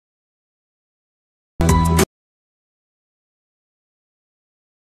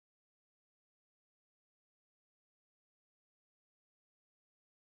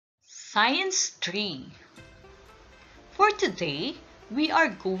Science 3. For today, we are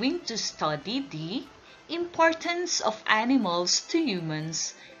going to study the importance of animals to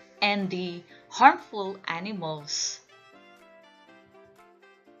humans and the harmful animals.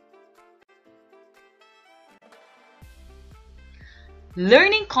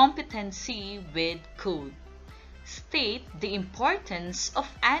 Learning competency with code. State the importance of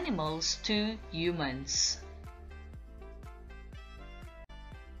animals to humans.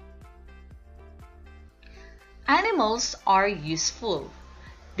 Animals are useful.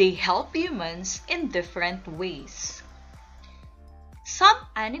 They help humans in different ways. Some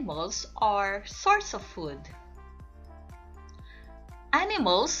animals are source of food.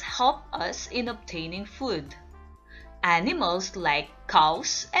 Animals help us in obtaining food. Animals like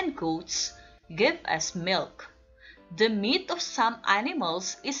cows and goats give us milk. The meat of some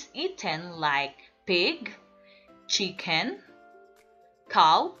animals is eaten like pig, chicken,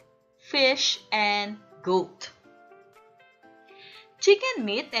 cow, fish, and goat. Chicken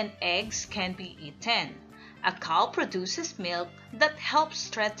meat and eggs can be eaten. A cow produces milk that helps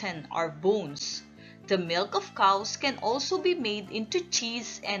strengthen our bones. The milk of cows can also be made into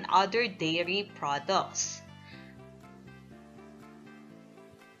cheese and other dairy products.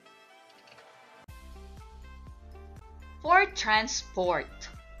 For transport.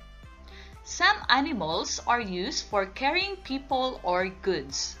 Some animals are used for carrying people or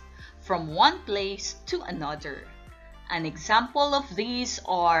goods from one place to another. An example of these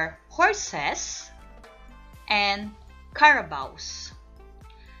are horses and carabaos.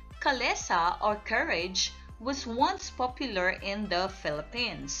 Kalesa or carriage was once popular in the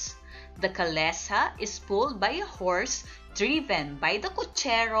Philippines. The kalesa is pulled by a horse driven by the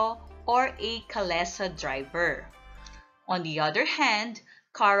cochero or a kalesa driver. On the other hand,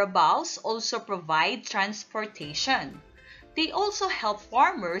 carabaos also provide transportation. They also help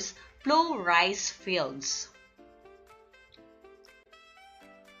farmers plow rice fields.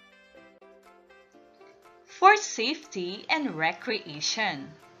 For safety and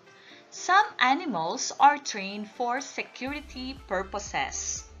recreation. Some animals are trained for security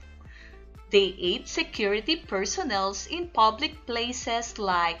purposes. They aid security personnel in public places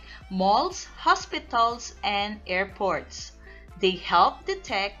like malls, hospitals, and airports. They help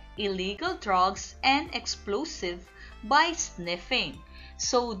detect illegal drugs and explosives by sniffing.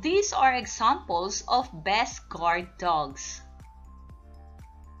 So these are examples of best guard dogs.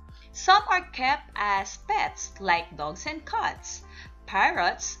 Some are kept as pets like dogs and cats,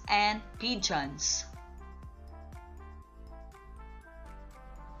 parrots, and pigeons.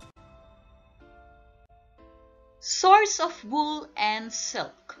 Source of wool and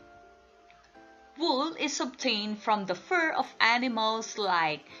silk. Wool is obtained from the fur of animals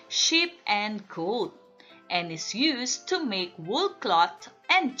like sheep and goat and is used to make wool cloth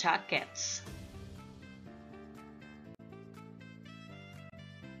and jackets.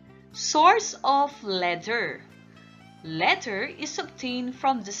 Source of leather. Leather is obtained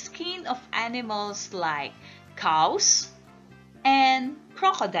from the skin of animals like cows and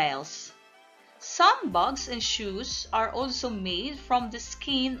crocodiles. Some bags and shoes are also made from the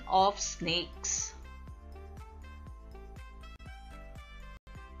skin of snakes.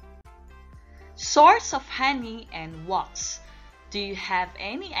 Source of honey and wax. Do you have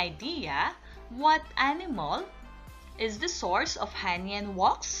any idea what animal is the source of honey and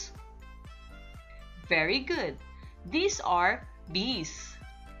wax? Very good. These are bees.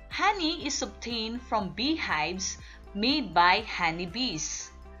 Honey is obtained from beehives made by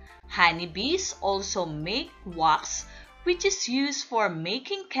honeybees. Honeybees also make wax, which is used for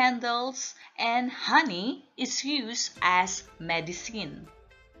making candles, and honey is used as medicine.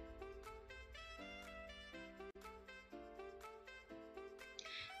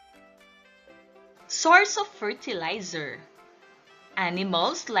 Source of fertilizer.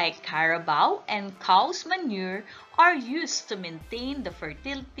 Animals like carabao and cow's manure are used to maintain the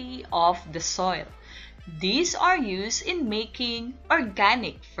fertility of the soil. These are used in making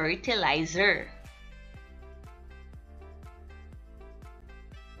organic fertilizer.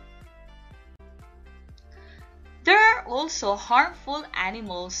 There are also harmful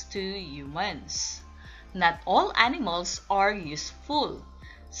animals to humans. Not all animals are useful.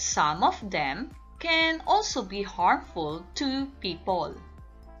 Some of them can also be harmful to people.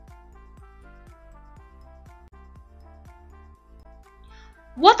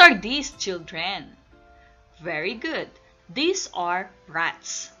 What are these, children? Very good. These are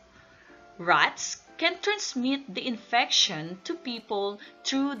rats. Rats can transmit the infection to people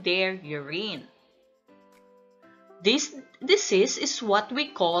through their urine. This disease is what we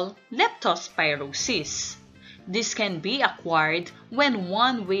call leptospirosis. This can be acquired when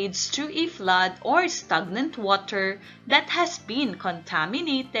one wades through a flood or stagnant water that has been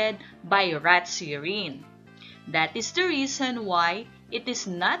contaminated by rat's urine. That is the reason why it is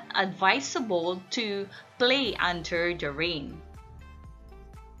not advisable to play under the rain.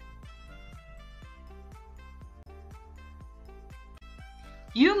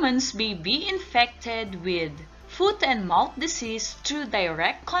 Humans may be infected with foot and mouth disease through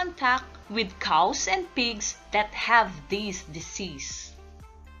direct contact with cows and pigs that have this disease.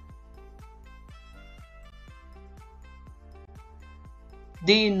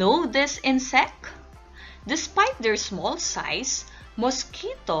 Do you know this insect? Despite their small size,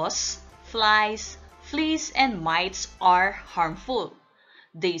 mosquitoes, flies, fleas, and mites are harmful.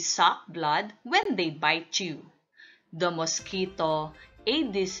 They suck blood when they bite you. The mosquito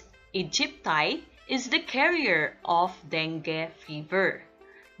Aedes aegypti is the carrier of dengue fever.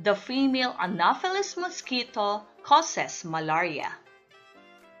 The female Anopheles mosquito causes malaria.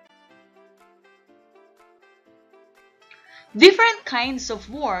 Different kinds of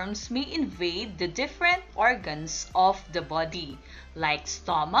worms may invade the different organs of the body, like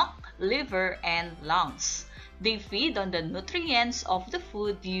stomach, liver, and lungs. They feed on the nutrients of the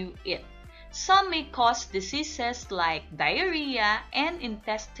food you eat. Some may cause diseases like diarrhea and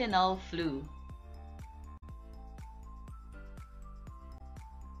intestinal flu.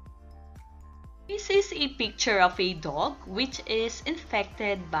 This is a picture of a dog which is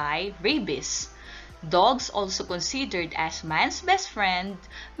infected by rabies. Dogs, also considered as man's best friend,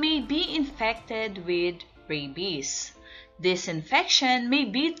 may be infected with rabies. This infection may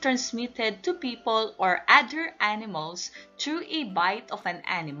be transmitted to people or other animals through a bite of an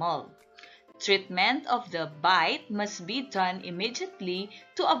animal. Treatment of the bite must be done immediately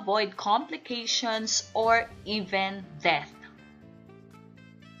to avoid complications or even death.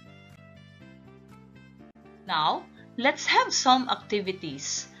 Now, let's have some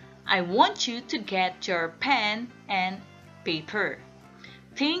activities. I want you to get your pen and paper.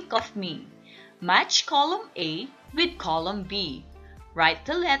 Think of me. Match column A with column B. Write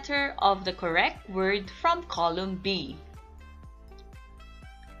the letter of the correct word from column B.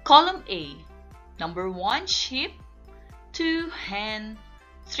 Column A. Number 1, sheep. 2, hen.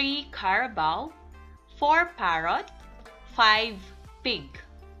 3, carabao. 4, parrot. 5, pig.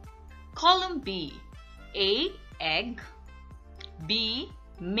 Column B. A, egg. B,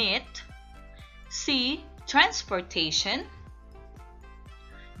 meat. C, transportation.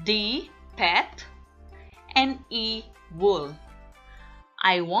 D, pet. And E, wool.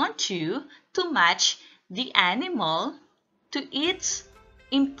 I want you to match the animal to its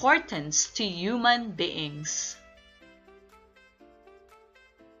importance to human beings.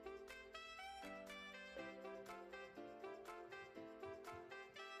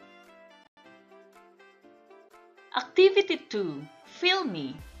 Activity 2. Fill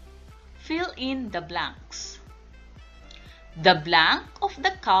me. Fill in the blanks. The blank of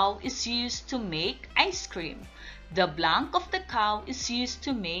the cow is used to make ice cream. The blank of the cow is used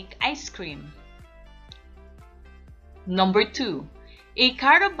to make ice cream. Number 2. A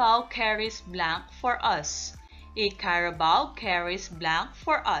carabao carries blank for us. A carabao carries blank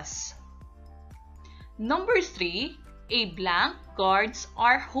for us. Number 3. A blank guards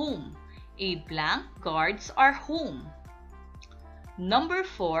our home. A blank guards our home. Number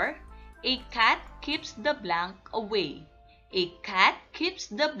 4. A cat keeps the blank away. A cat keeps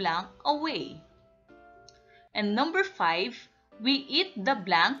the blank away. And number 5. We eat the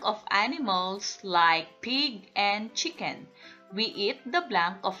blank of animals like pig and chicken. We eat the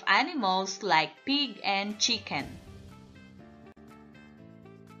blank of animals like pig and chicken.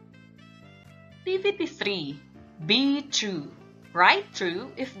 Activity 3. Be true. Write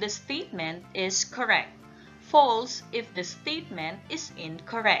true if the statement is correct. False if the statement is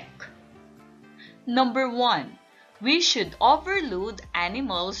incorrect. Number 1. We should overload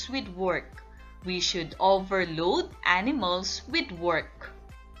animals with work. We should overload animals with work.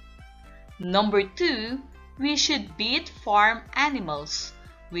 Number 2. We should beat farm animals.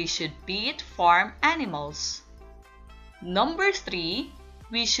 We should beat farm animals. Number 3.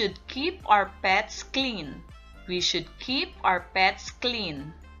 We should keep our pets clean. We should keep our pets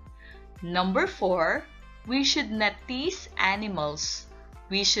clean. Number 4. We should not tease animals.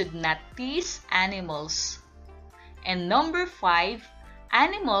 We should not tease animals. And number 5.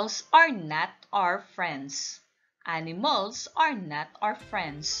 Animals are not our friends. Animals are not our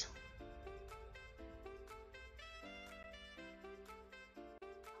friends.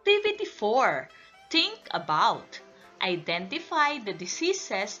 Activity 4. Think about. Identify the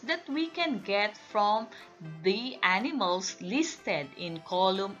diseases that we can get from the animals listed in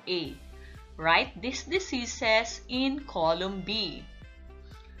column A. Write these diseases in column B.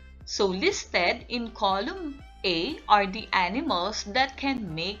 So listed in column A are the animals that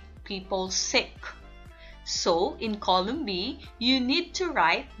can make people sick. So in column B, you need to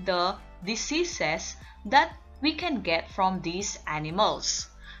write the diseases that we can get from these animals.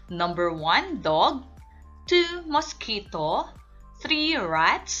 Number 1, dog. 2, mosquito. 3,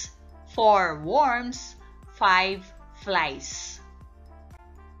 rats. 4, worms. 5, flies.